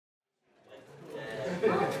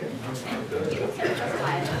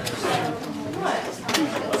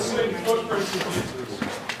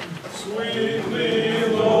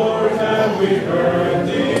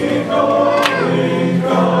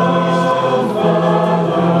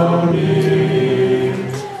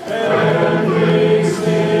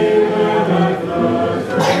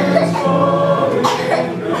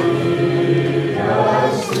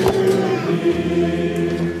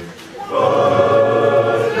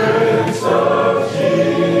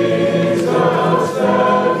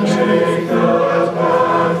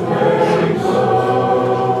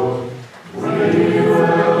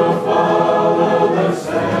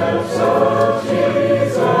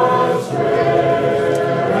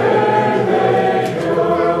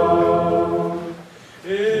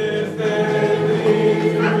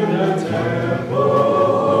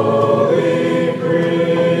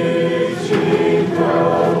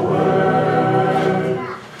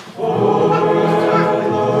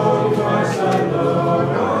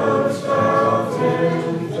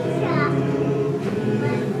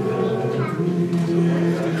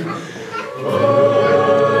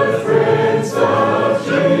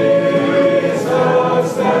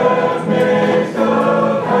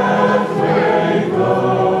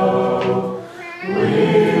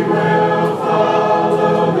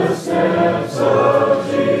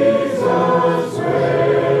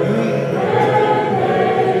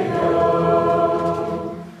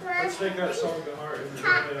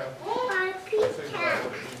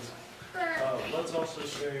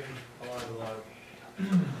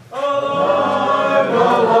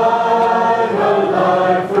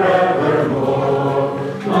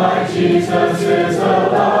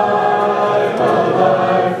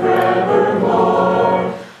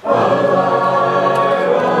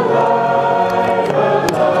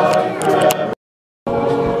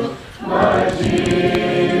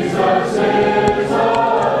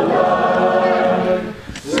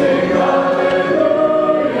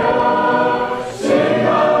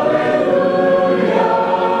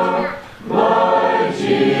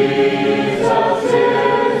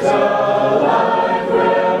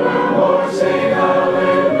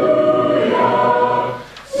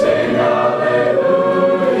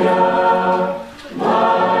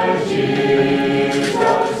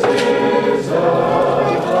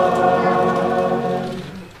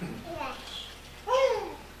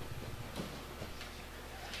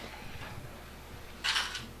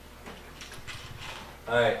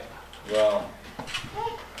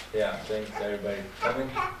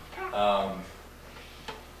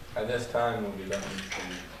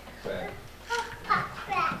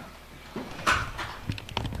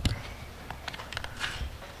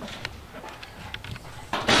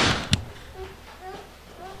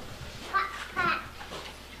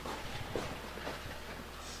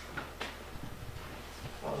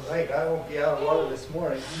I won't be out of water this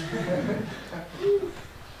morning.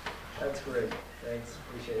 That's great. Thanks.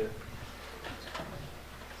 Appreciate it.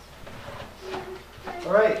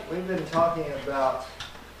 All right. We've been talking about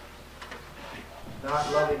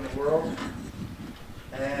not loving the world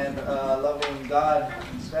and loving God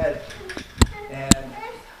instead. And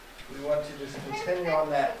we want to just continue on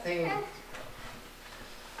that theme.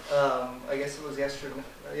 I guess it was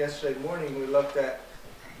yesterday morning we looked at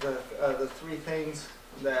the three things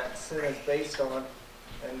that sin is based on,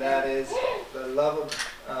 and that is the love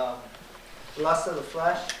of lust of the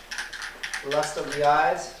flesh, lust of the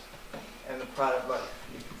eyes, and the pride of life.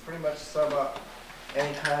 You can pretty much sum up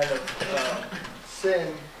any kind of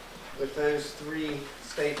sin with those three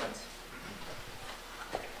statements.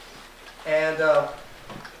 And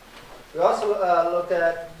we also looked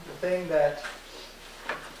at the thing that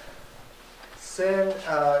sin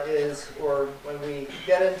is, or when we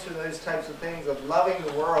get into those types of things of loving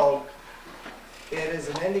the world, it is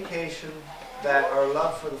an indication that our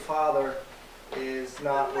love for the Father is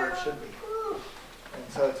not where it should be. And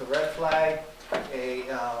so it's a red flag,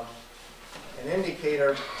 an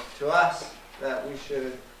indicator to us that we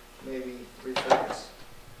should maybe refocus.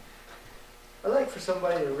 I'd like for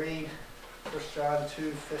somebody to read 1 John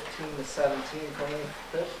 2:15 to 17 for me.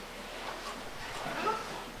 Chris?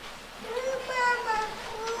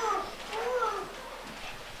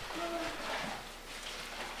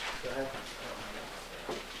 Go ahead.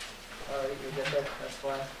 All right, you get that? That's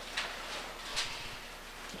fine.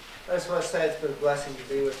 I just want to say it's been a blessing to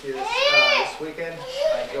be with you this weekend.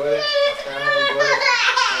 I enjoyed it. My family enjoyed it.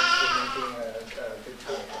 It's been a good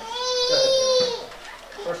time. Go ahead.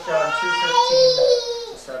 1 John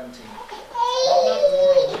 2:15 to 17. Love not the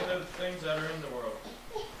world, neither the things that are in the world.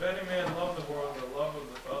 If any man love the world, the love of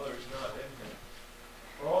the Father is not in him.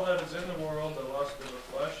 For all that is in the world, the lust of the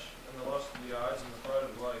flesh, and the lust of the eyes, and the pride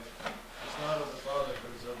of life, is not of the Father,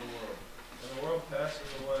 but is of the world. And the world passes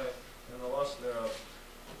away, and the lust thereof.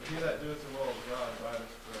 But he that doeth the will of God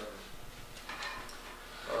abideth forever.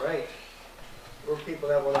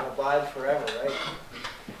 that will abide forever, right?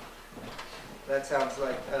 That sounds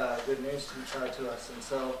like good news to us. And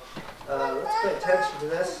so let's pay attention to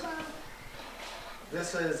this.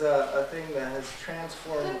 This is a thing that has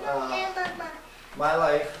transformed my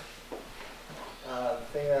life. The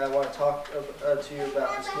thing that I want to talk to you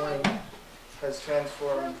about this morning has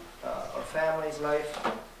transformed our family's life.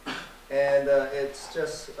 And it's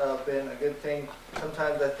just been a good thing.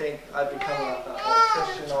 Sometimes I think I become a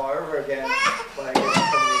Christian all over again by getting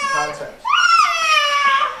some of these concepts.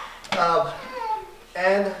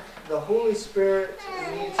 And the Holy Spirit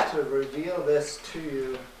needs to reveal this to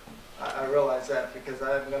you. I realize that because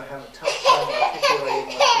I'm going to have a tough time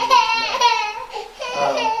articulating what you need to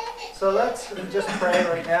know. So let's just pray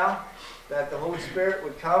right now that the Holy Spirit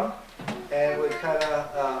would come and would kind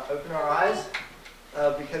of open our eyes.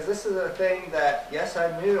 Because this is a thing that, yes,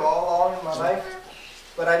 I knew all along in my life,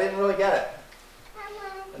 but I didn't really get it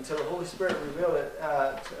until the Holy Spirit revealed it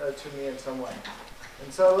to me in some way.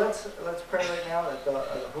 And so let's pray right now that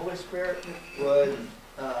the Holy Spirit would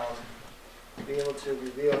be able to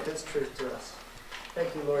reveal His truth to us.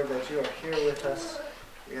 Thank you, Lord, that you are here with us.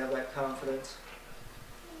 We have that confidence.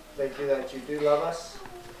 Thank you that you do love us,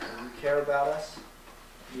 and you care about us.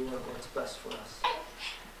 You want what's best for us.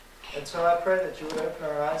 And so I pray that you would open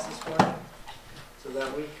our eyes this morning so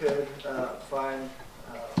that we could find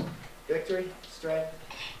victory, strength,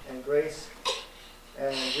 and grace,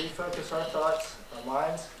 and refocus our thoughts, our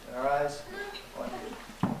minds, and our eyes on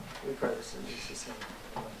you. We pray this in Jesus' name.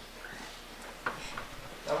 Amen.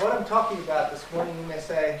 Now what I'm talking about this morning, you may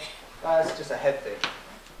say, it's just a head thing.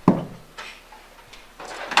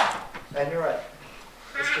 And you're right.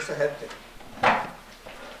 It's just a head thing.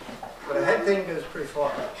 But a head thing goes pretty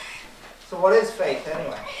far. So what is faith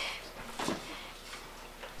anyway?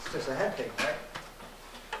 It's just a head thing, right?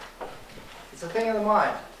 It's a thing of the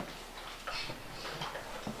mind.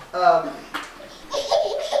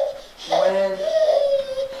 When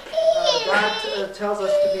God tells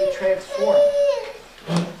us to be transformed,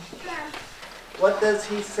 what does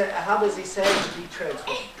He say? How does He say to be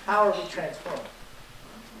transformed? How are we transformed?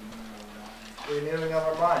 Renewing of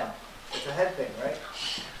our mind. It's a head thing, right?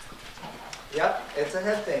 Yep, it's a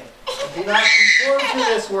head thing. Do not conform to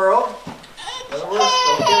this world. In other words,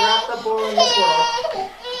 don't get wrapped up over in this world.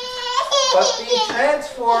 But be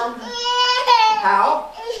transformed.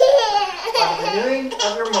 How? By the renewing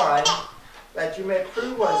of your mind, that you may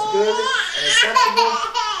prove what is good and acceptable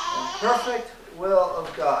and perfect will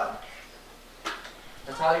of God.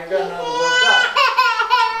 That's how you're going to know the will of God.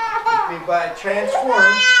 It'll be by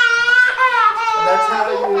transformed. And that's how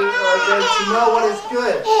you are going to know what is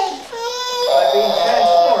good. By being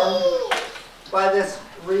transformed by this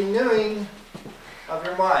renewing of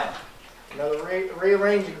your mind. You know,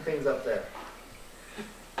 rearranging things up there.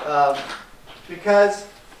 Because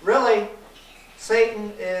really,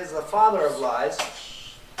 Satan is the father of lies.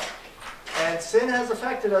 And sin has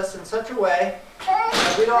affected us in such a way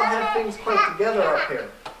that we don't have things quite together up here.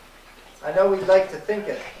 I know we'd like to think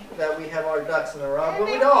it, that we have our ducks in a row, but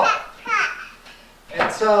we don't.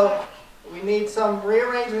 And so we need some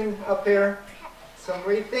rearranging up here, some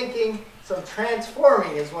rethinking, some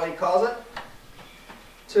transforming is what he calls it,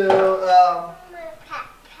 to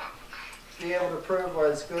be able to prove what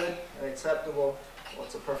is good and acceptable,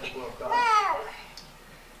 what's the perfect will of God.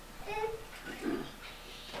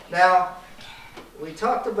 Now, we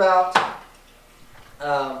talked about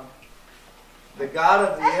the God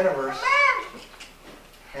of the universe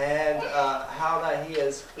and how that He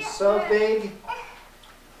is so big,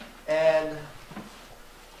 and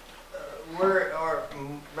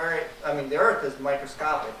the earth is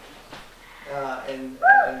microscopic, and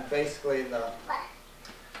basically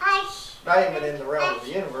not even in the realm of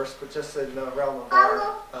the universe, but just in the realm of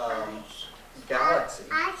our galaxy,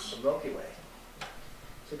 the Milky Way.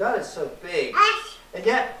 So God is so big, and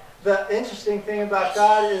yet the interesting thing about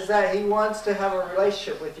God is that He wants to have a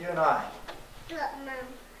relationship with you and I.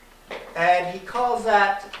 And He calls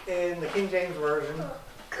that, in the King James Version,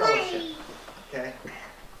 fellowship. Okay?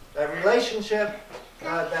 That relationship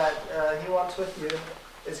that He wants with you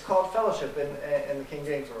is called fellowship in the King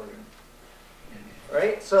James Version.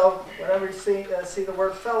 Right? So whenever you see the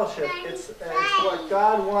word fellowship, it's what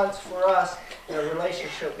God wants for us in a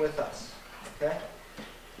relationship with us. Okay?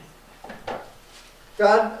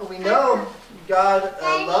 We know God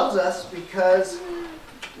loves us because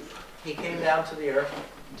He came down to the earth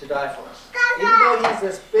to die for us. Even though He's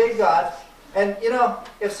this big God, and you know,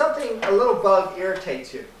 if a little bug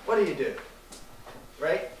irritates you, what do?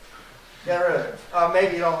 Right? Get rid of it. Or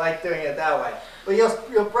maybe you don't like doing it that way, but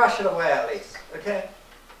you'll brush it away at least. Okay?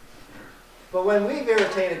 But when we've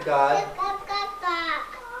irritated God,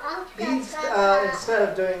 He's, instead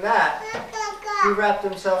of doing that, he wrapped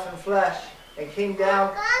himself in flesh and came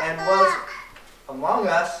down and was among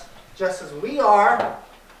us, just as we are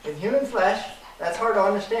in human flesh. That's hard to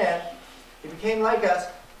understand. He became like us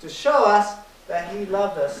to show us that he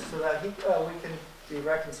loved us so that we can be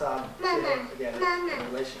reconciled to him again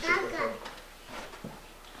in relationship with him.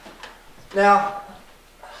 Now,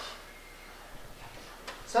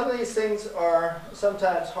 some of these things are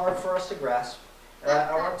sometimes hard for us to grasp.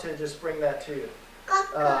 I want to just bring that to you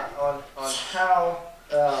on how,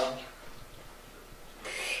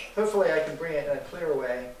 hopefully I can bring it in a clear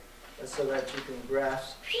way so that you can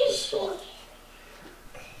grasp this thought.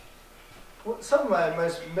 Some of my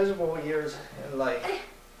most miserable years in life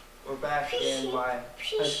were back in my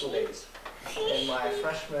high school days, in my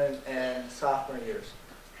freshman and sophomore years.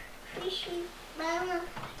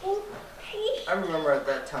 I remember at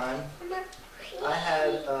that time, I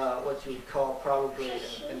had what you would call probably an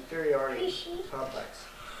inferiority complex.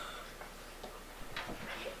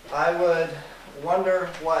 I would wonder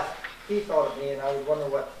what he thought of me, and I would wonder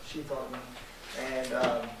what she thought of me. And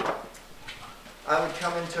I would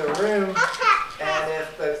come into a room, and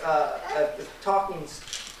if the talking,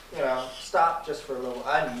 stopped just for a little,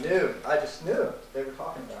 I just knew they were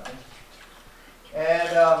talking about me.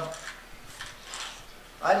 And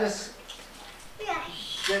I just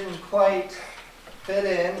didn't quite fit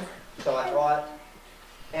in, so I thought.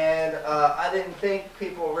 And I didn't think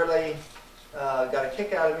people really got a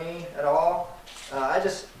kick out of me at all. It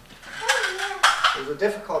was a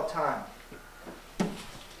difficult time.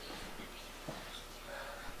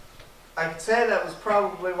 I could say that was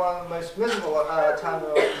probably one of the most miserable times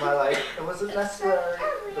of my life. It wasn't necessarily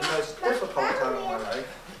the most difficult time of my life.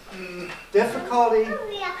 Difficulty,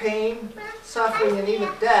 pain, suffering, and even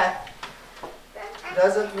death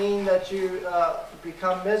doesn't mean that you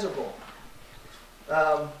become miserable.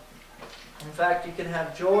 In fact, you can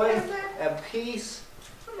have joy and peace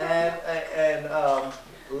and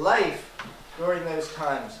life during those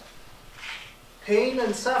times. Pain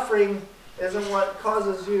and suffering isn't what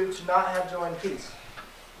causes you to not have joy and peace.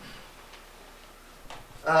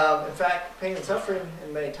 In fact, pain and suffering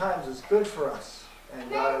in many times is good for us, and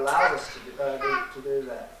God allows us to do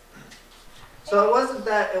that. So it wasn't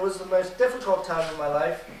that it was the most difficult time in my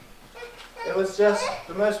life. It was just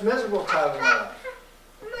the most miserable time in my life.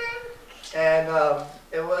 And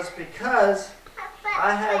it was because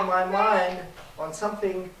I had my mind on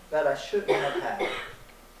something that I shouldn't have had.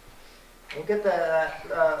 We'll get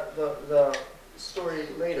the story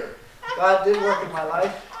later. God did work in my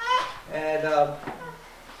life, and I'll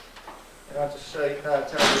just tell you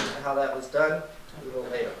how that was done a little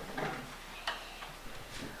later.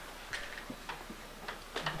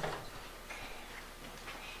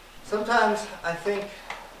 Sometimes I think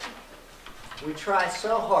we try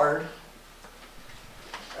so hard,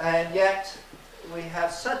 and yet we have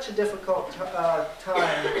such a difficult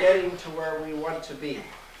time getting to where we want to be.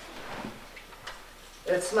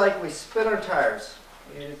 It's like we spin our tires.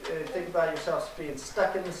 You think about yourself being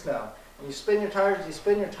stuck in the snow. And you spin your tires,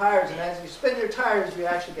 and as you spin your tires, you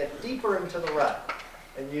actually get deeper into the rut.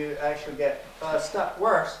 And you actually get stuck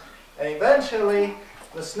worse. And eventually,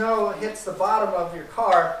 the snow hits the bottom of your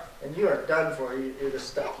car, and you are done for. You're just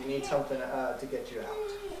stuck. You need something to get you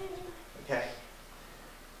out. Okay?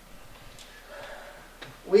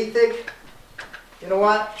 We think, you know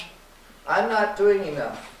what? I'm not doing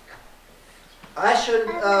enough. I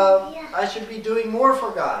should be doing more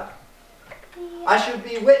for God. I should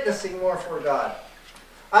be witnessing more for God.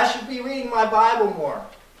 I should be reading my Bible more.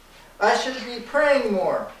 I should be praying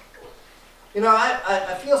more. You know,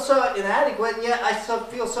 I feel so inadequate, and yet I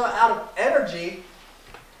feel so out of energy,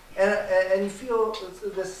 and you feel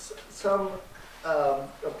some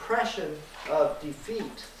oppression of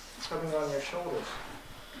defeat coming on your shoulders.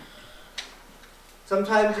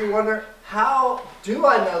 Sometimes you wonder, how do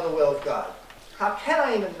I know the will of God? How can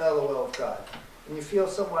I even know the will of God? And you feel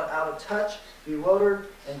somewhat out of touch, bewildered,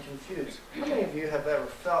 and confused. How many of you have ever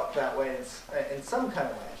felt that way in some kind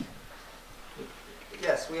of way?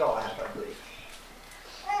 Yes, we all have, I believe.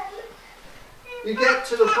 You get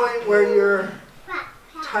to the point where you're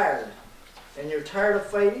tired. And you're tired of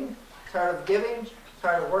fighting, tired of giving,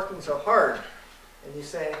 tired of working so hard. And you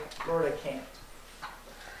say, Lord, I can't.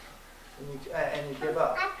 And you give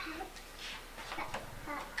up.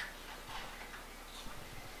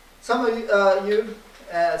 Some of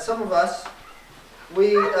some of us,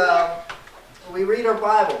 we read our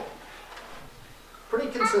Bible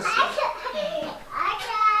pretty consistently.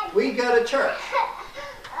 We go to church.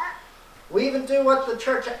 We even do what the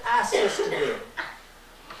church asks us to do.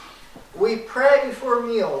 We pray before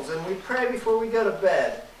meals, and we pray before we go to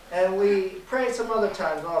bed, And we pray some other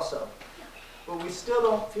times also. But we still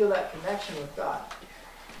don't feel that connection with God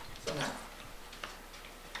somehow.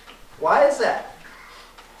 Why is that?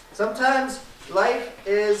 Sometimes life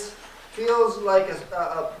feels like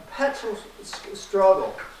a perpetual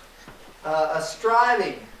struggle, a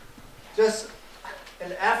striving, just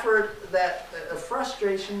an effort, a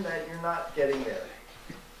frustration that you're not getting there.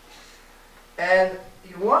 And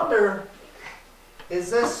you wonder,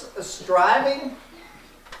 is this a striving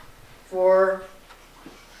for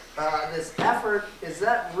this effort? Is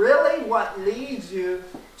that really what leads you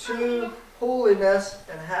to holiness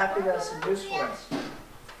and happiness and usefulness?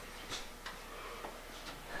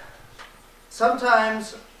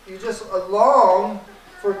 Sometimes you just long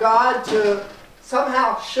for God to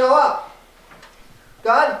somehow show up.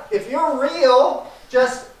 God, if you're real,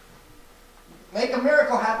 just make a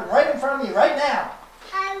miracle happen right in front of me right now.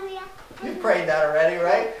 You've prayed that already,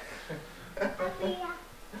 right?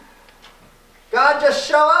 God, just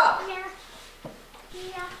show up.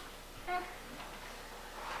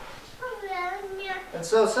 And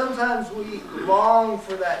so sometimes we long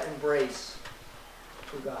for that embrace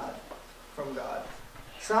from God.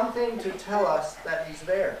 Something to tell us that He's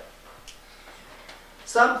there.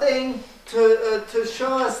 Something to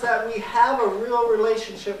show us that we have a real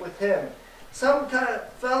relationship with Him. Some kind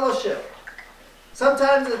of fellowship.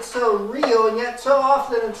 Sometimes it's so real, and yet so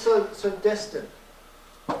often it's so distant.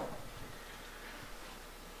 And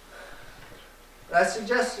I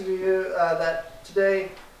suggest to you that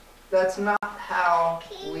today, that's not how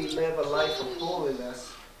we live a life of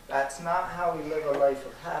holiness. That's not how we live a life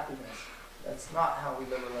of happiness. That's not how we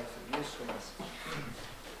live a life of usefulness.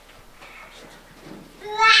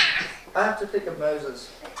 I have to think of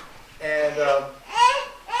Moses. And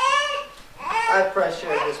I've probably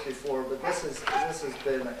shared this before, but this has been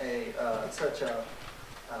such a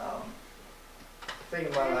thing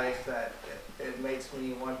in my life that it makes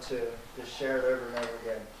me want to share it over and over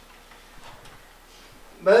again.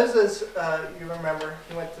 Moses, you remember,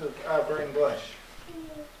 he went to the burning bush.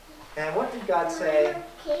 And what did God say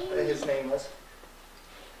his name was?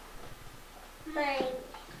 Mine.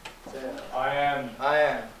 I am. I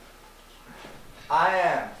am. I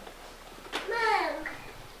am. Mom.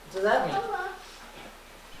 What does that mean?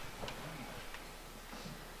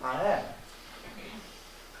 I am.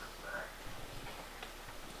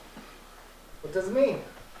 What does it mean?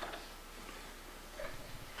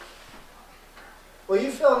 Well,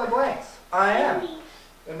 you fill in the blanks. I am.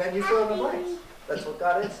 And then you fill in the blanks. That's what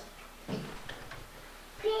God is.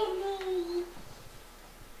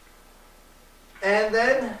 And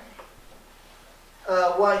then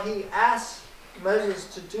what He asked Moses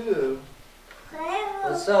to do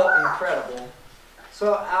was so incredible,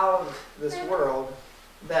 so out of this world,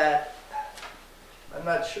 that I'm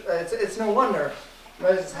not sure. It's no wonder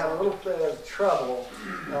Moses had a little bit of trouble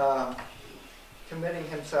committing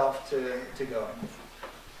himself to going.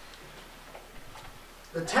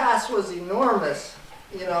 The task was enormous.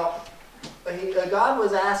 You know, God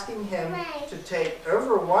was asking him to take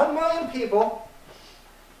over 1 million people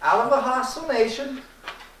out of a hostile nation,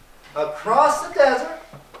 across the desert,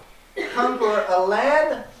 conquer a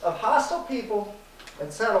land of hostile people,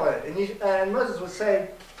 and settle in it. And Moses was saying,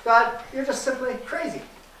 God, you're just simply crazy.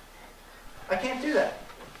 I can't do that.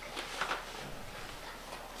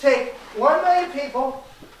 Take 1 million people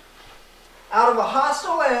out of a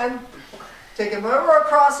hostile land, take them over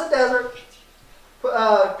across the desert,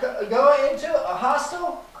 go into a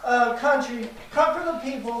hostile country, conquer the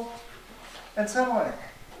people, and settle in it.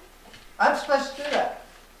 I'm supposed to do that.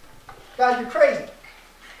 God, you're crazy.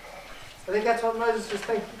 I think that's what Moses was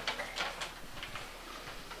thinking.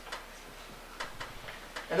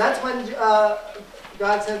 And that's when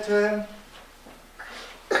God said to him,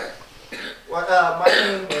 my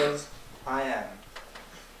name is I am.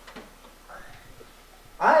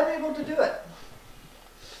 I am able to do it.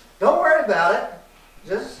 Don't worry about it.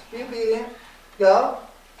 Just be obedient. Go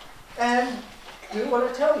and do what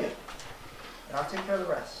I tell you. And I'll take care of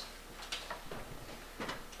the rest.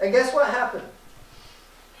 And guess what happened?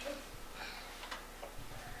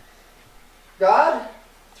 God,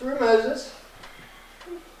 through Moses,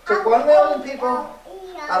 took 1 million people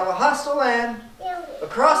out of a hostile land,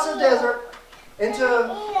 across the desert, into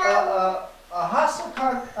a hostile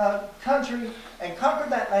country, and conquered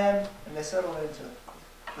that land, and they settled into it.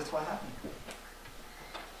 That's what happened.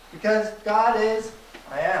 Because God is,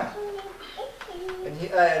 I am.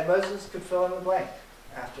 And Moses could fill in the blank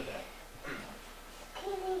after that.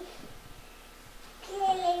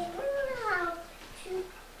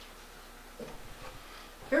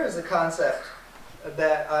 Here's the concept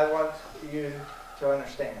that I want you to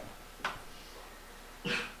understand.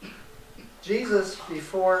 Jesus,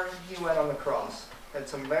 before he went on the cross, had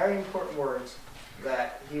some very important words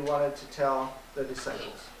that he wanted to tell the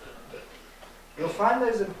disciples. You'll find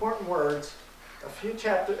those important words in a few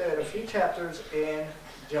chapters in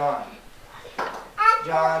John.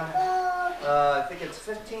 John, I think it's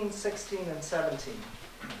 15, 16, and 17.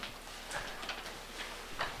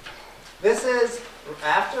 This is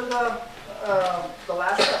after the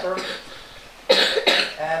Last Supper,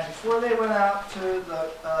 and before they went out to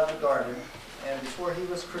the garden, and before he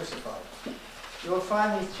was crucified. You'll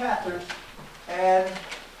find these chapters, and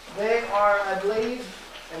they are, I believe,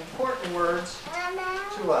 important words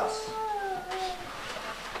to us.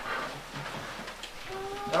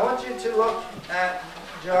 Now I want you to look at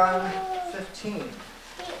John 15.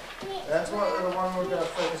 That's the one we're going to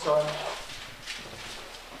focus on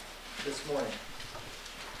this morning.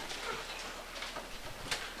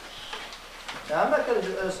 Now I'm not going to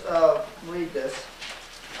just read this,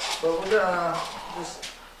 but we're going to just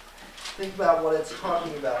think about what it's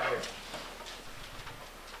talking about here.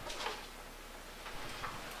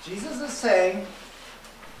 Jesus is saying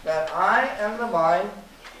that I am the vine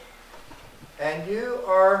and you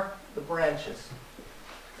are the branches.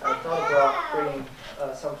 I thought about bringing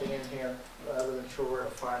something in here, but I wasn't sure where to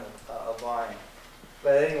find a vine.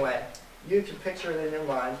 But anyway, you can picture it in your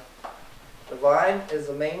mind. The vine is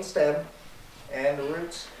the main stem and the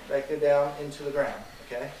roots that go down into the ground,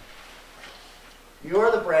 okay? You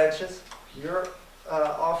are the branches, you're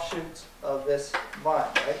offshoots of this vine,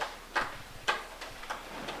 right?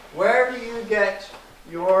 Where do you get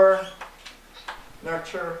your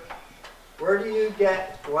nurture? Where do you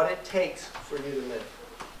get what it takes for you to live?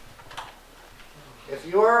 If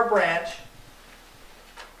you're a branch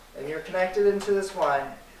and you're connected into this vine,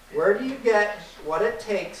 where do you get what it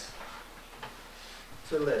takes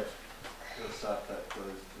to live? The sap that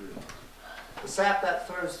flows through. The sap that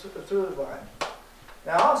flows through the vine.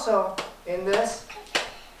 Now also, in this,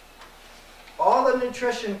 all the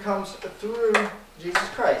nutrition comes through Jesus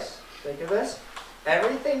Christ. Think of this.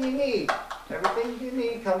 Everything you need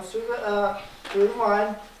comes through the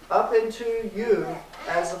vine up into you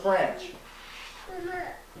as a branch.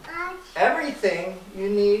 Everything you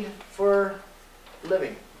need for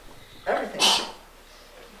living. Everything.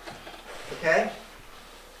 Okay?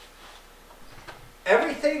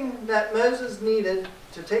 Everything that Moses needed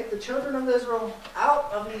to take the children of Israel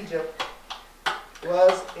out of Egypt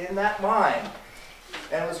was in that vine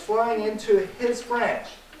and was flowing into his branch.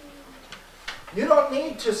 You don't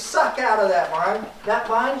need to suck out of that vine. That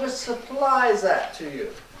vine just supplies that to you.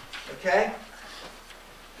 Okay?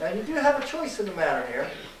 Now you do have a choice in the matter here.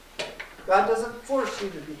 God doesn't force you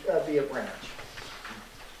to be a branch.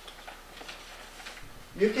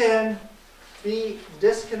 You can be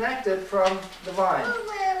disconnected from the vine.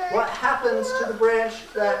 What happens to the branch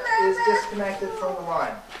that is disconnected from the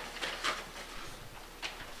vine?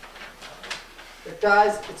 It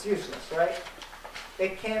dies, it's useless, right?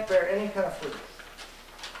 It can't bear any kind of fruit.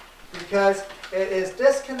 Because it is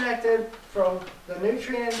disconnected from the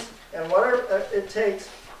nutrients and whatever it takes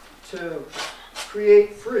to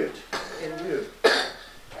create fruit in you.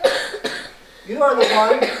 You are the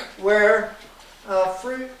one where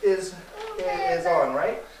fruit is on,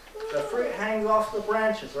 right? The fruit hangs off the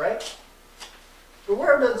branches, right? But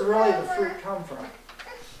where does really the fruit come from?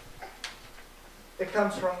 It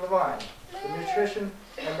comes from the vine. The nutrition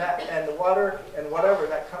and the water and whatever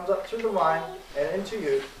that comes up through the vine and into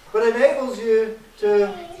you, but enables you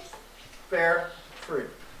to bear fruit.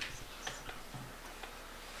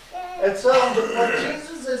 And so what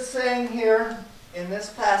Jesus is saying here in this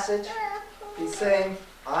passage, he's saying,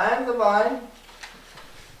 I am the vine.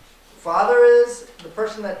 Father is the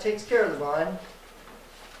person that takes care of the vine.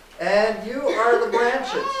 And you are the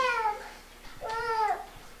branches.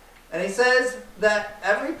 And he says that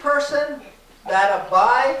every person that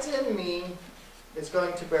abides in me is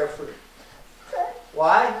going to bear fruit.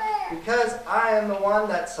 Why? Because I am the one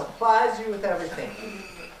that supplies you with everything.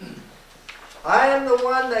 I am the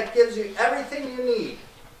one that gives you everything you need.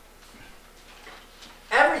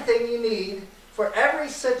 Everything you need for every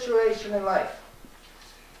situation in life.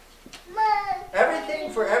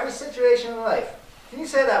 Everything for every situation in life. Can you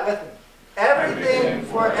say that with me? Everything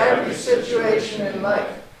for every situation in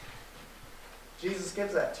life. Jesus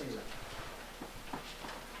gives that to you.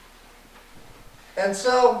 And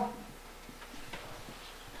so,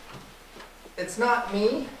 it's not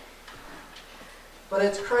me, but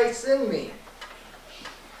it's Christ in me.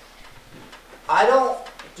 I don't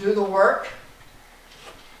do the work.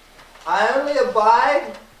 I only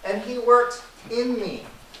abide, and he works in me.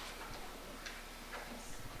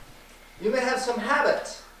 You may have some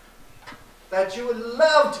habits. that you would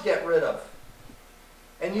love to get rid of.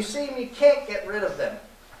 And you seem you can't get rid of them.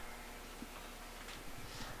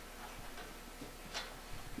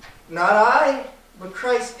 Not I, but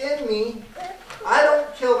Christ in me. I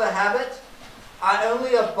don't kill the habit. I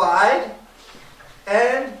only abide,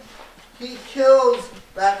 and He kills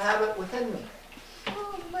that habit within me.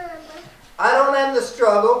 I don't end the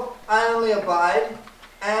struggle. I only abide,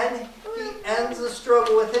 and He ends the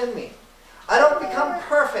struggle within me. I don't become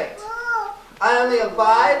perfect. I only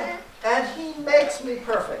abide, and He makes me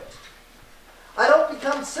perfect. I don't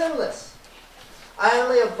become sinless. I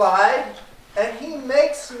only abide, and He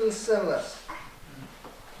makes me sinless.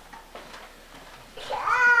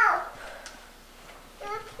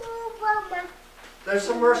 There's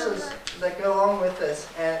some verses that go along with this,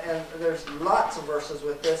 and there's lots of verses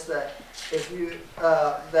with this that if you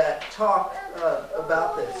that talk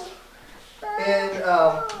about this. In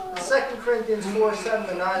 2 Corinthians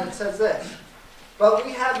 4:7-9, it says this: "But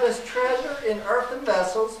we have this treasure in earthen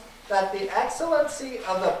vessels, that the excellency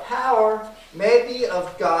of the power may be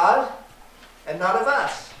of God and not of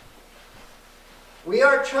us. We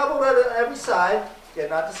are troubled on every side,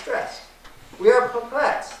 yet not distressed. We are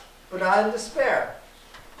perplexed, but not in despair.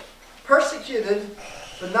 Persecuted,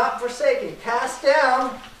 but not forsaken. Cast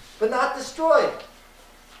down, but not destroyed."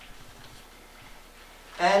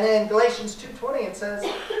 And in Galatians 2:20 it says,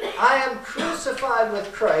 "I am crucified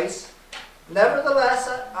with Christ, nevertheless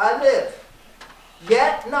I live.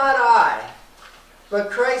 Yet not I,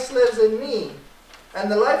 but Christ lives in me.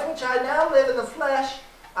 And the life which I now live in the flesh,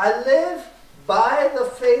 I live by the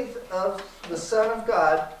faith of the Son of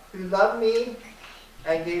God, who loved me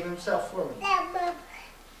and gave Himself for me."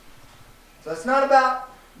 So it's not about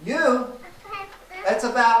you. It's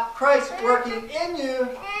about Christ working in you,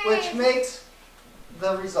 which makes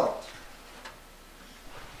the result.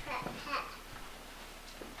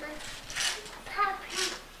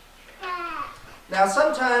 Now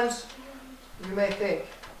sometimes you may think,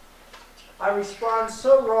 I respond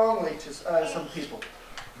so wrongly to some people.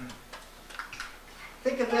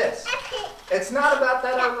 Think of this. It's not about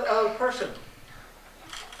that other person.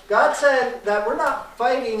 God said that we're not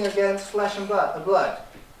fighting against flesh and blood.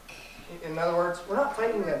 In other words, we're not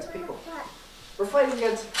fighting against people. We're fighting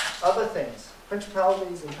against other things,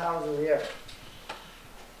 principalities and powers of the air.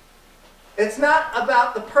 It's not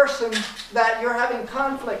about the person that you're having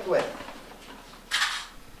conflict with.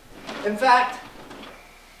 In fact,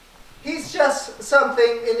 he's just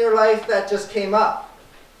something in your life that just came up.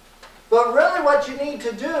 But really what you need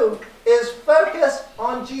to do is focus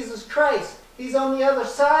on Jesus Christ. He's on the other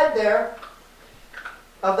side there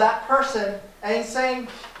of that person, and He's saying,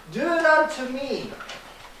 "Do it unto me."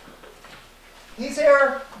 He's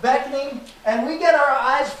here beckoning, and we get our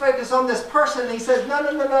eyes focused on this person, and He says, "No,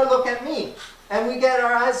 no, no, no, look at me." And we get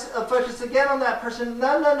our eyes focused again on that person.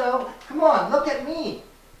 "No, no, no, come on, look at me.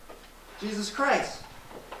 Jesus Christ.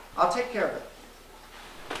 I'll take care of it.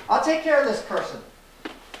 I'll take care of this person."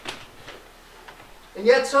 And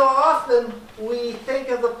yet so often we think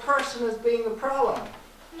of the person as being the problem,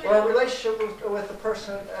 or a relationship with the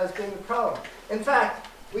person as being the problem. In fact,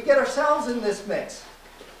 we get ourselves in this mix.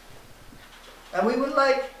 And we would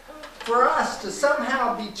like for us to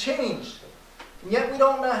somehow be changed. And yet we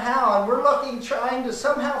don't know how, and we're trying to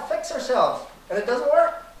somehow fix ourselves. And it doesn't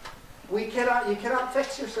work. You cannot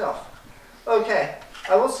fix yourself. Okay,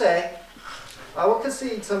 I will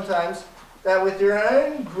concede sometimes that with your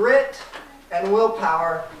own grit and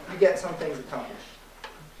willpower, you get some things accomplished.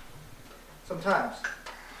 Sometimes.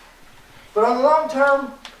 But on the long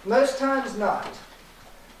term, most times not.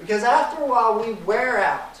 Because after a while, we wear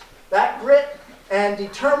out. That grit and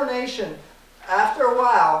determination, after a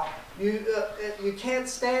while, you can't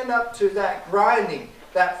stand up to that grinding,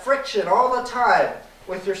 that friction all the time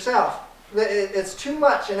with yourself. It's too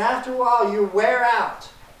much, and after a while, you wear out.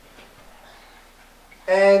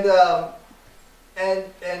 And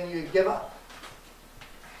you give up.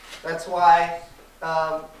 That's why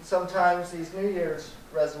sometimes these New Year's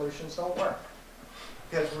resolutions don't work.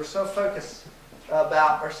 Because we're so focused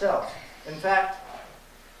about ourselves. In fact,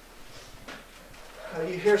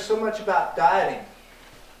 you hear so much about dieting.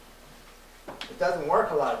 It doesn't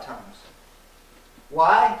work a lot of times.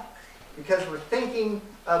 Why? Because we're thinking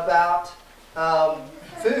about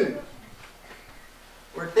food.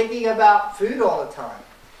 We're thinking about food all the time.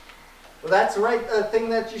 Well, that's the right thing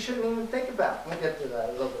that you shouldn't even think about. We'll get to that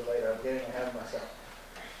a little bit later. I'm getting ahead of myself.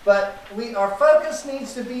 But our focus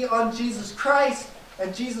needs to be on Jesus Christ,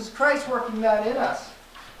 and Jesus Christ working that in us.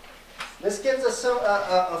 This gives us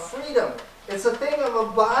a freedom. It's a thing of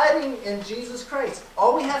abiding in Jesus Christ.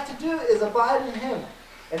 All we have to do is abide in Him,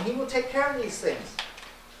 and He will take care of these things.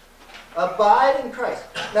 Abide in Christ.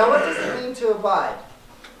 Now, what does it mean to abide?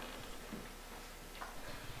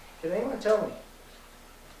 Can anyone tell me?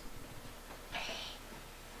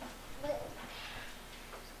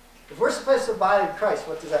 If we're supposed to abide in Christ,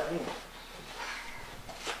 what does that mean?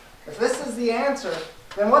 If this is the answer,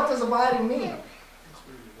 then what does abiding mean?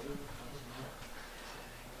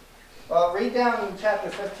 Well, read down in chapter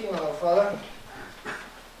 15 a little further.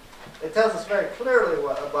 It tells us very clearly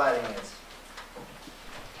what abiding is.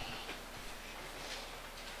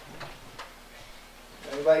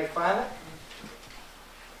 Anybody find it?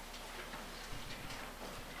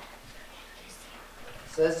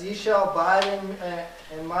 It says, ye shall abide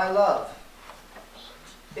in my love.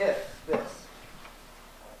 If this.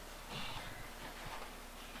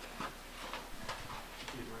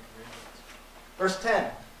 Verse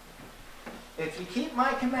 10. If you keep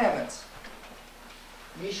my commandments,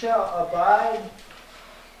 ye shall abide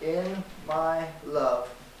in my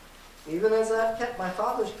love, even as I have kept my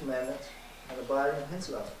Father's commandments and abide in his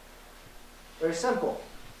love. Very simple.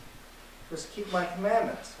 Just keep my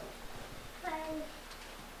commandments.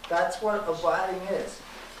 That's what abiding is.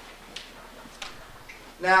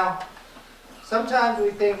 Now, sometimes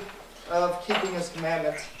we think of keeping his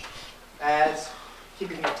commandments as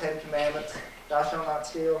keeping the 10 Commandments. Thou shalt not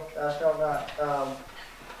steal. Thou shalt not.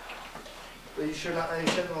 You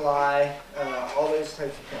shouldn't lie. All those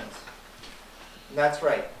types of things. And that's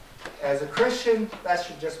right. As a Christian, that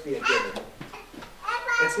should just be a given.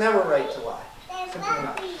 It's never right to lie. Simply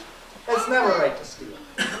not. It's never right to steal.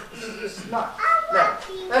 It's not. Never.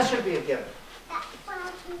 That should be a given.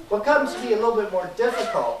 What comes to be a little bit more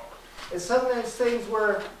difficult is some of those things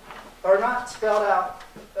are not spelled out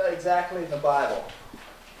exactly in the Bible.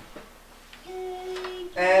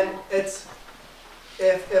 And it's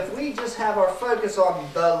if we just have our focus on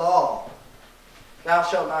the law, thou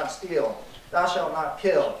shalt not steal, thou shalt not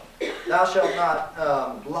kill, thou shalt not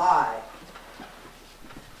lie.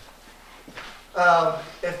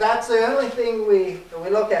 If that's the only thing we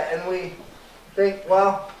look at and we think,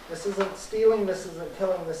 well, this isn't stealing, this isn't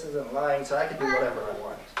killing, this isn't lying, so I can do whatever I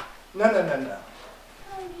want. No.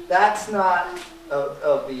 That's not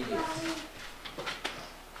obedience.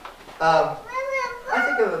 I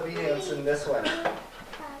think of obedience in this way.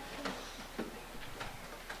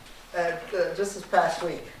 Just this past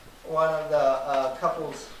week, one of the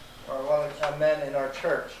couples, or one of the men in our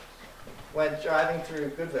church, went driving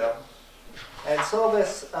through Goodville and saw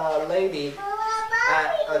this lady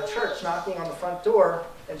at a church knocking on the front door,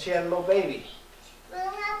 and she had a little baby.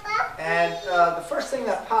 And the first thing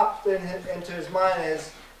that popped into his mind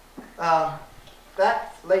is,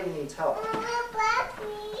 that lady needs help.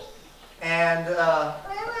 And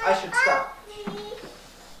I should stop.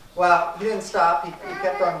 Well, he didn't stop. He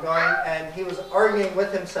kept on going, and he was arguing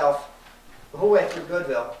with himself the whole way through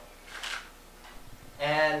Goodville.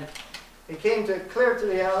 And he came clear to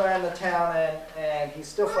the other end of town, and he's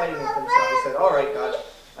still fighting with himself. He said, all right, God,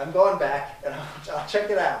 I'm going back, and I'll check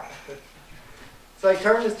it out. So he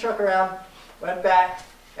turned his truck around, went back,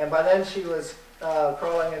 and by then she was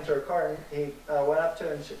crawling into her car, and he went up to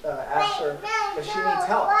her and asked her if she needs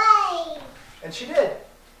help. And she did.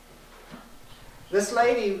 This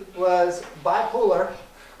lady was bipolar,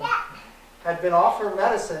 had been off her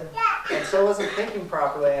medicine, and so wasn't thinking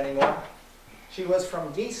properly anymore. She was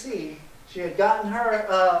from D.C. She had gotten her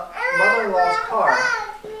mother-in-law's car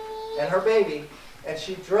and her baby, and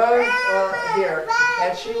she drove here,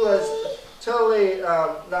 and she was totally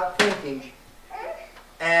not thinking,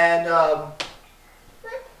 and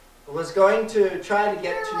was going to try to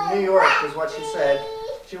get to New York, is what she said.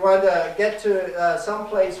 She wanted to get to some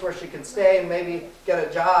place where she could stay and maybe get a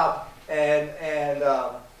job and make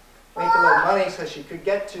a little money so she could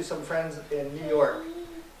get to some friends in New York.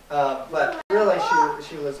 But really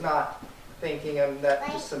she was not thinking, and that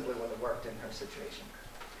just simply wouldn't have worked in her situation.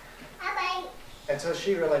 And so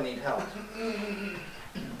she really needed help.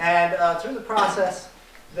 And through the process,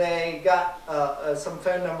 they got some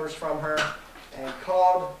phone numbers from her and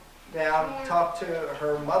called down, talked to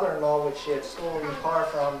her mother-in-law, which she had stolen the car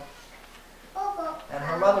from. And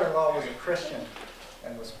her mother-in-law was a Christian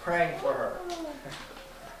and was praying for her.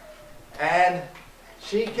 And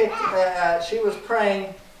she was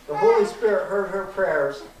praying. The Holy Spirit heard her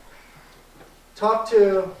prayers. Talked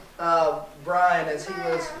to Brian as he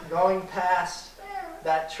was going past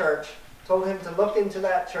that church. Told him to look into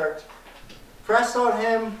that church. Pressed on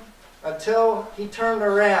him until he turned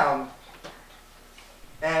around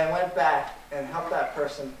and went back and helped that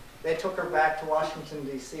person. They took her back to Washington,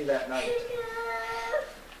 D.C. that night.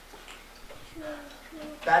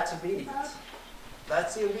 That's obedience.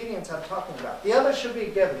 That's the obedience I'm talking about. The other should be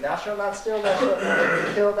given. Thou shalt not steal, thou shalt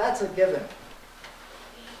not kill. That's a given.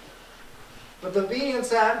 But the obedience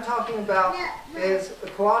that I'm talking about is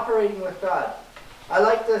cooperating with God. I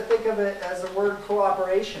like to think of it as the word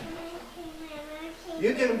cooperation.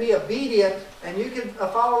 You can be obedient and you can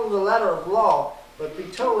follow the letter of law, but be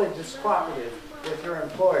totally discooperative with your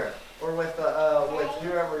employer or with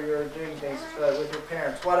whoever you're doing things with your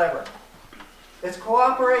parents, whatever. It's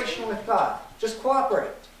cooperation with God. Just cooperate,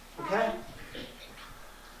 okay?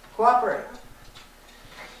 Cooperate.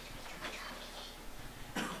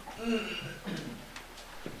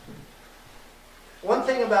 One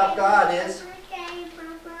thing about God is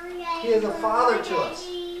He is a father to us.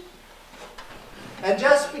 And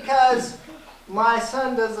just because my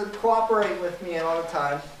son doesn't cooperate with me all the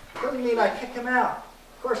time, doesn't mean I kick him out.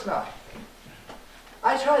 Of course not.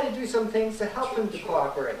 I try to do some things to help him to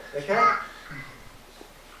cooperate, okay?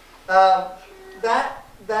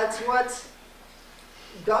 That's what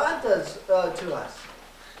God does to us.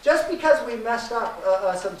 Just because we messed up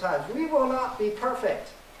sometimes, we will not be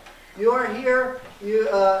perfect. You are here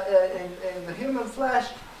in the human flesh,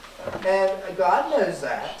 and God knows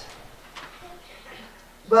that.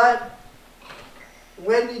 But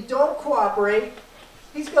when you don't cooperate,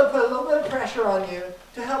 He's going to put a little bit of pressure on you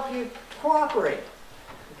to help you cooperate.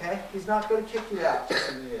 Okay? He's not going to kick you out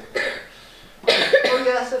just immediately. Oh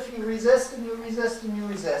yes, if you resist and you resist and you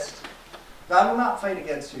resist, God will not fight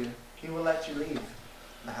against you. He will let you leave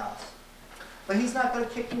the house. But He's not going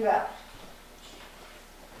to kick you out.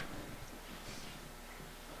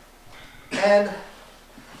 And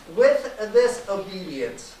with this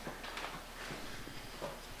obedience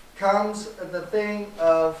comes the thing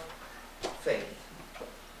of faith.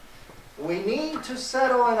 We need to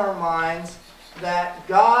settle in our minds that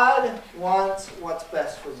God wants what's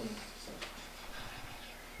best for me.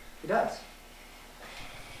 He does.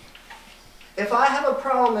 If I have a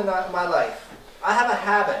problem in my life, I have a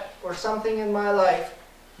habit or something in my life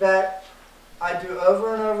that I do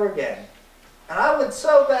over and over again, and I would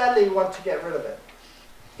so badly want to get rid of it,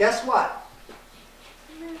 guess what?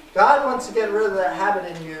 God wants to get rid of that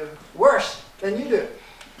habit in you worse than you do.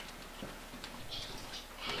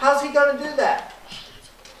 How's He going to do that?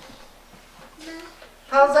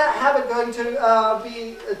 How's that habit going to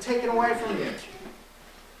be taken away from you?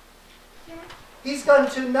 He's going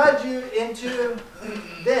to nudge you into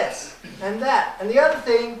this and that and the other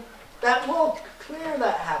thing that will clear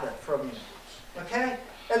that habit from you. Okay?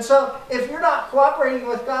 And so if you're not cooperating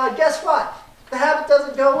with God, guess what? The habit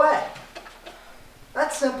doesn't go away.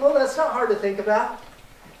 That's simple. That's not hard to think about.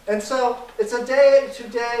 And so it's a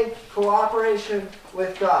day-to-day cooperation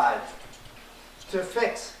with God to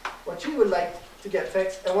fix what you would like to get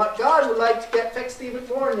fixed and what God would like to get fixed even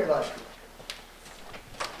more in your life.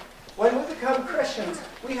 When we become Christians,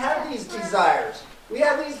 we have these desires. We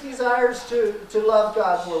have these desires to love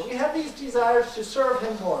God more. We have these desires to serve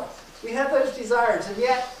Him more. We have those desires, and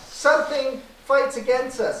yet something fights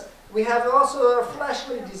against us. We have also our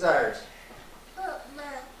fleshly desires.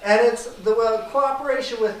 And it's the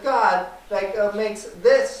cooperation with God that makes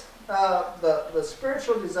this, the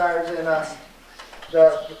spiritual desires in us,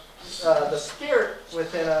 the spirit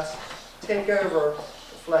within us, take over the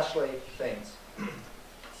fleshly things.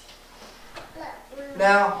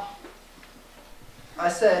 Now, I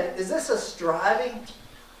said, is this a striving?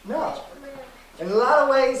 No. In a lot of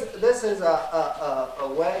ways, this is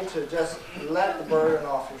a way to just let the burden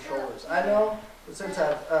off your shoulders. I know, since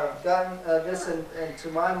I've gotten this into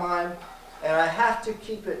my mind, and I have to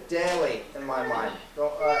keep it daily in my mind.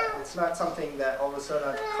 It's not something that all of a sudden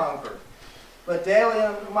I've conquered. But daily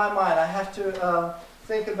in my mind, I have to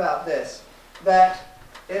think about this, that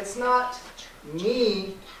it's not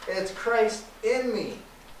me, it's Christ in me.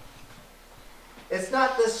 It's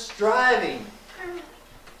not this striving.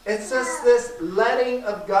 It's just this letting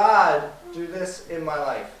of God do this in my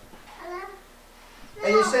life.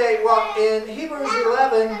 And you say, well, in Hebrews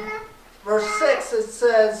 11, verse 6, it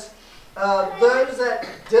says, those that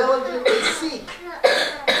diligently seek.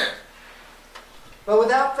 But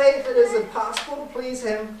without faith it is impossible to please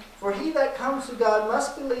Him, for he that comes to God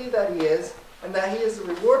must believe that He is, and that He is the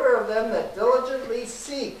rewarder of them that diligently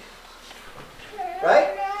seek.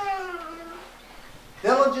 Right?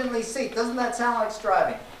 Diligently seek. Doesn't that sound like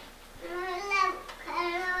striving?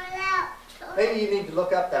 Maybe you need to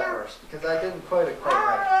look up that verse, because I didn't quote it quite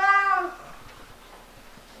right.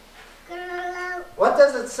 What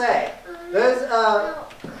does it say?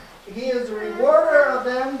 He is the rewarder of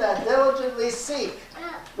them that diligently seek.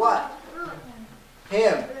 What?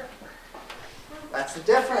 Him. That's the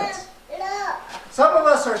difference. Some of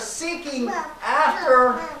us are seeking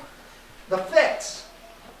after the fix,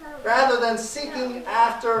 rather than seeking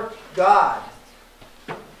after God.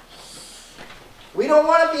 We don't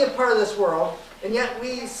want to be a part of this world, and yet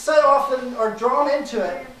we so often are drawn into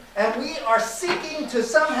it, and we are seeking to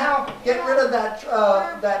somehow get rid of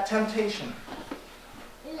that temptation,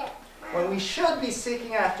 when we should be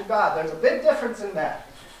seeking after God. There's a big difference in that.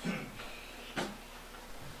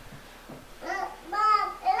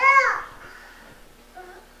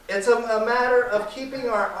 It's a matter of keeping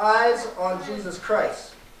our eyes on Jesus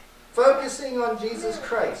Christ, focusing on Jesus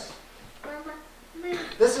Christ.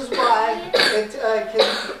 This is why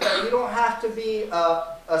you don't have to be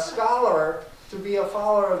a scholar to be a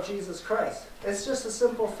follower of Jesus Christ. It's just a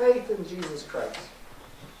simple faith in Jesus Christ.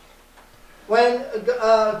 When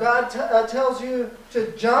God tells you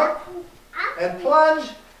to jump and plunge,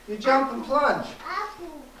 you jump and plunge.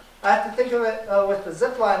 I have to think of it with the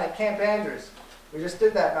zip line at Camp Andrews. We just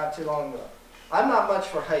did that not too long ago. I'm not much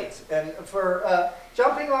for heights. And for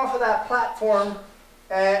jumping off of that platform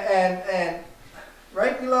and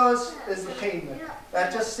right below us is the pavement.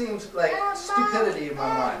 That just seems like stupidity in my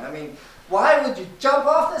mind. I mean, why would you jump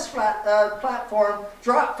off this platform,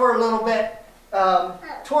 drop for a little bit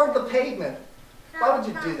toward the pavement? Why would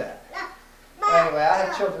you do that? Anyway, I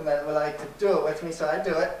have children that would like to do it with me, so I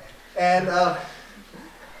do it. And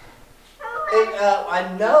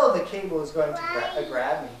I know the cable is going to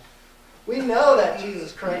grab me. We know that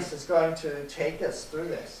Jesus Christ is going to take us through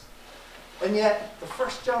this. And yet, the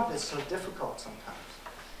first jump is so difficult sometimes.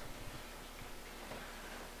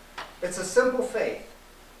 It's a simple faith.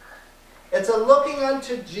 It's a looking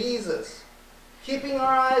unto Jesus, keeping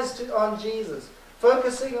our eyes on Jesus,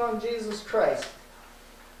 focusing on Jesus Christ.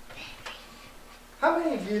 How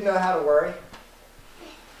many of you know how to worry?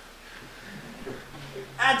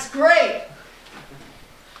 That's great!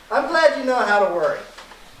 I'm glad you know how to worry.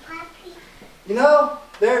 You know,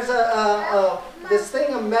 there's this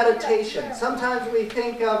thing of meditation. Sometimes we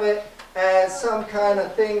think of it as some kind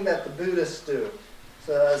of thing that the Buddhists do.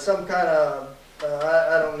 So some kind of,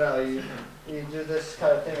 I don't know, you do this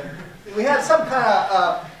kind of thing. We have some kind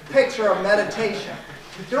of picture of meditation.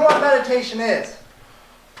 You know what meditation is?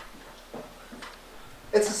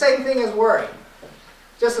 It's the same thing as worry,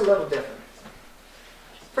 just a little different.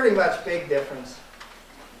 Pretty much big difference.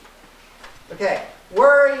 Okay,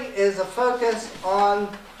 worry is a focus on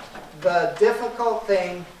the difficult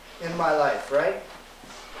thing in my life, right?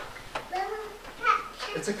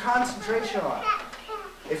 It's a concentration on it.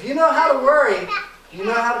 If you know how to worry, you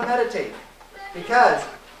know how to meditate. Because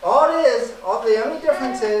the only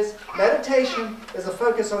difference is, meditation is a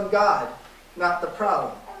focus on God, not the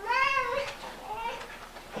problem.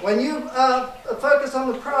 When you focus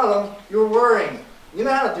on the problem, you're worrying. You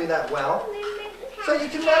know how to do that well. So you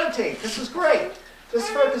can meditate. This is great. Just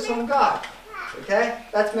focus on God. Okay?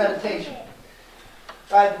 That's meditation.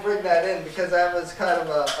 I had to bring that in because that was kind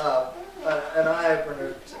of an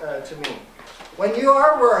eye-opener to me. When you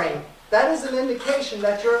are worrying, that is an indication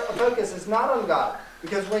that your focus is not on God.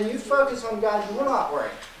 Because when you focus on God, you will not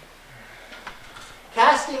worry.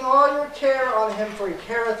 Casting all your care on Him, for He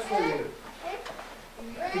careth for you.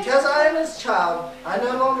 Because I am His child, I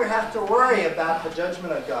no longer have to worry about the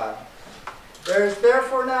judgment of God. There is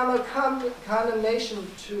therefore now no condemnation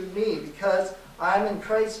to me, because I am in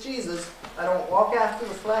Christ Jesus. I don't walk after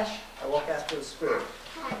the flesh, I walk after the Spirit.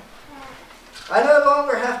 I no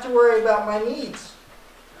longer have to worry about my needs.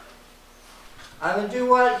 I'm going to do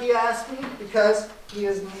what He asked me, because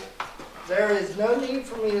there is no need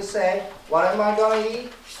for me to say, what am I going to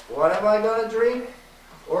eat? What am I going to drink?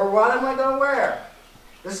 Or what am I going to wear?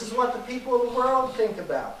 This is what the people of the world think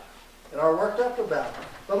about and are worked up about.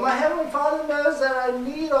 But my Heavenly Father knows that I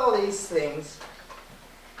need all these things.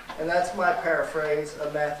 And that's my paraphrase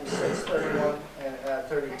of Matthew 6:31 and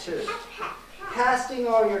 32. Casting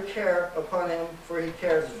all your care upon Him, for He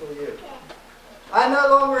cares for you. I no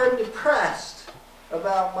longer am depressed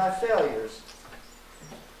about my failures.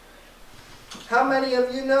 How many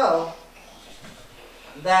of you know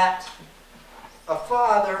that a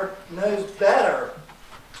father knows better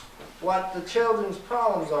what the children's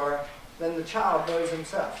problems are than the child knows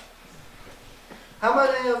himself? How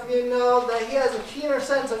many of you know that he has a keener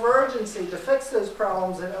sense of urgency to fix those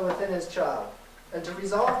problems within his child and to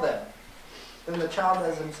resolve them than the child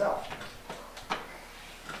knows himself?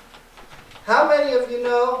 How many of you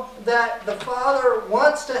know that the father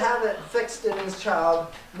wants to have it fixed in his child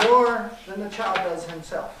more than the child does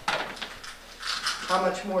himself? How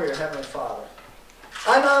much more your Heavenly Father?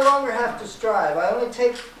 I no longer have to strive. I only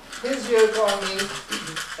take His yoke on me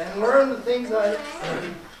and learn the things I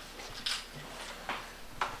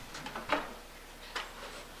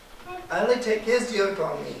only take His yoke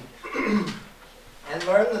on me and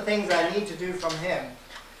learn the things I need to do from him,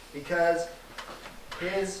 because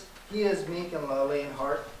he is meek and lowly in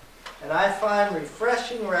heart, and I find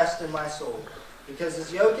refreshing rest in my soul, because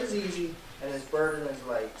his yoke is easy and his burden is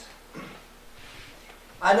light.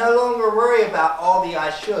 I no longer worry about all the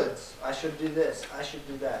I shoulds. I should do this. I should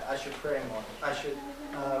do that. I should pray more. I should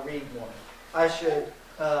read more. I should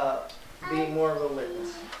be more of a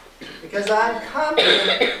witness. Because I'm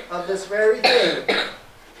confident of this very thing,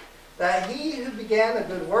 that he who began a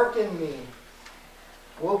good work in me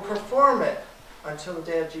will perform it until the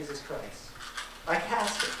day of Jesus Christ. I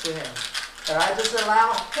cast it to him. And I just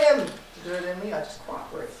allow him to do it in me. I just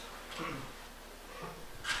cooperate.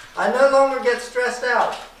 I no longer get stressed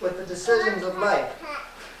out with the decisions of life,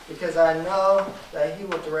 because I know that he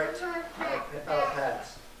will direct our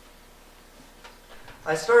paths.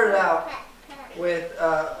 I started out with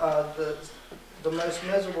the most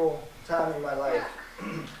miserable time in my life.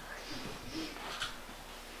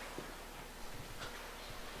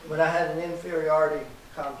 When I had an inferiority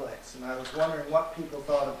complex, and I was wondering what people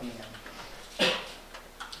thought of me. Do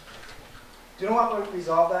you know what would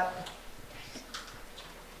resolve that?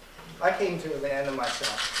 I came to the end of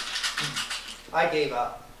myself. I gave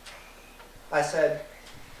up. I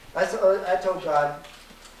told God,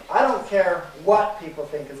 I don't care what people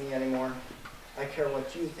think of me anymore. I care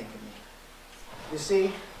what you think of me. You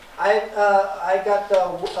see, I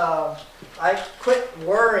quit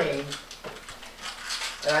worrying,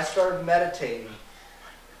 and I started meditating.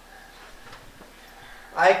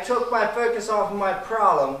 I took my focus off of my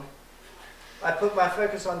problem. I put my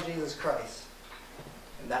focus on Jesus Christ.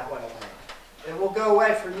 And that went away. It will go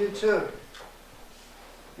away for you too.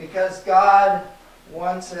 Because God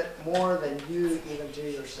wants it more than you even do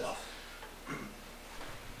yourself.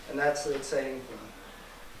 And that's the exciting thing.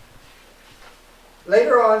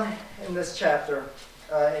 Later on in this chapter,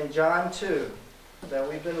 in John 2, that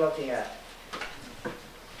we've been looking at,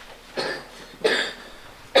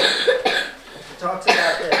 it talks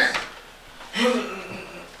about this.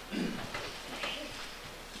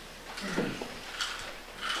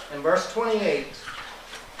 In verse 28,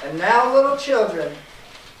 and now little children,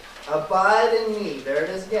 abide in me. There it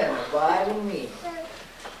is again, abide in me.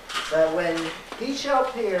 That when he shall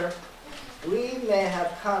appear, we may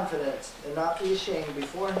have confidence and not be ashamed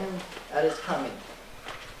before him at his coming.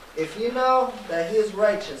 If you know that he is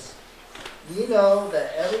righteous, ye know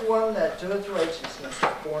that everyone that doeth righteousness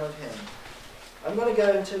is born of him. I'm going to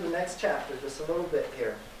go into the next chapter just a little bit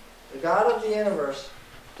here. The God of the universe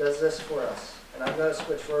does this for us. And I'm going to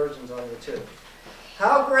switch versions on you too.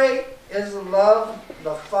 How great is the love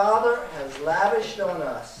the Father has lavished on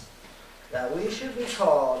us, that we should be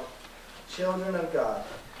called children of God.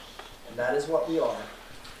 And that is what we are.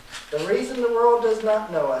 The reason the world does not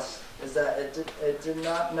know us is that it did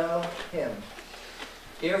not know him.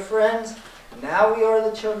 Dear friends, now we are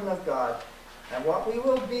the children of God, and what we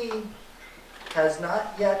will be has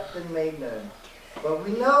not yet been made known. But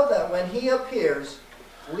we know that when he appears,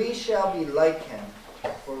 we shall be like him,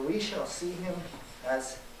 for we shall see him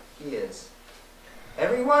as he is.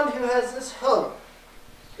 Everyone who has this hope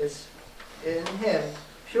is in him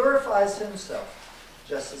purifies himself,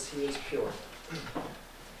 just as he is pure.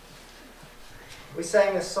 We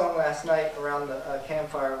sang this song last night around the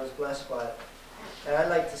campfire. I was blessed by it. And I'd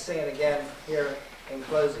like to sing it again here in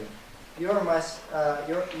closing. You are my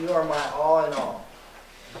all in all.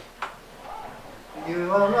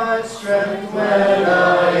 You are my strength when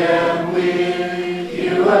I am weak.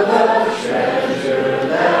 You are the treasure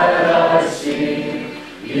that I seek.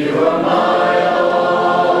 You are my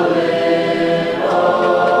all in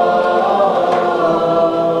all.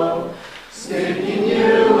 Seeking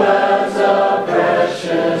you as a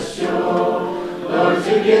precious jewel. Lord,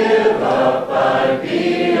 to give up I'd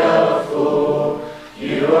be a fool.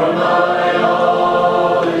 You are my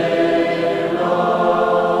all in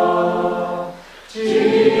all.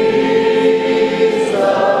 Jesus,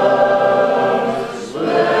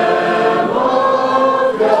 Lamb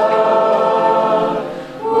of God,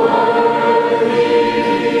 worthy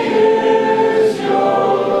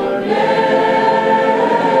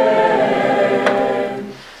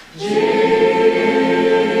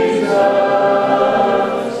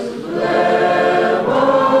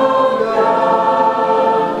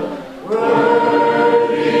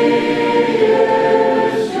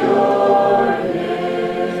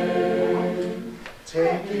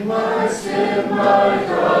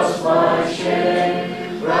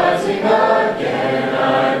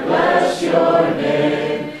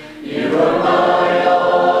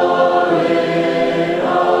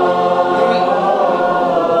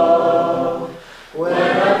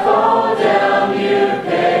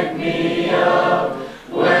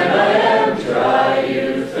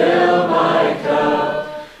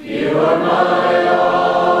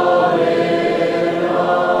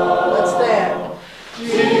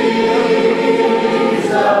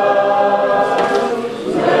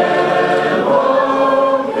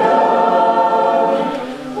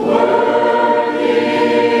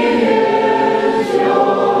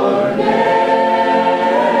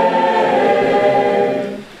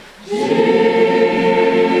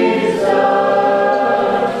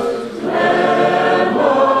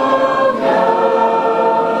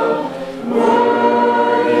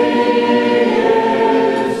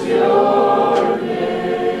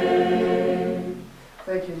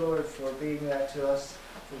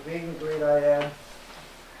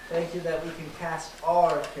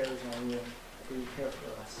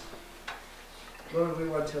Lord, we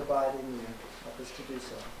want to abide in you. Help us to do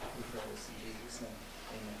so. We pray this in Jesus' name.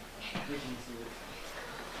 Amen. You can see it.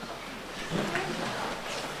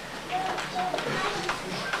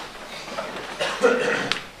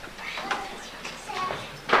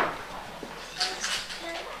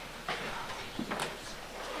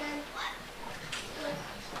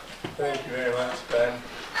 Thank you very much, Ben.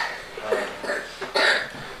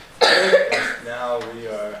 Now we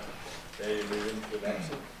are ready to move into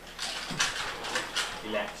election.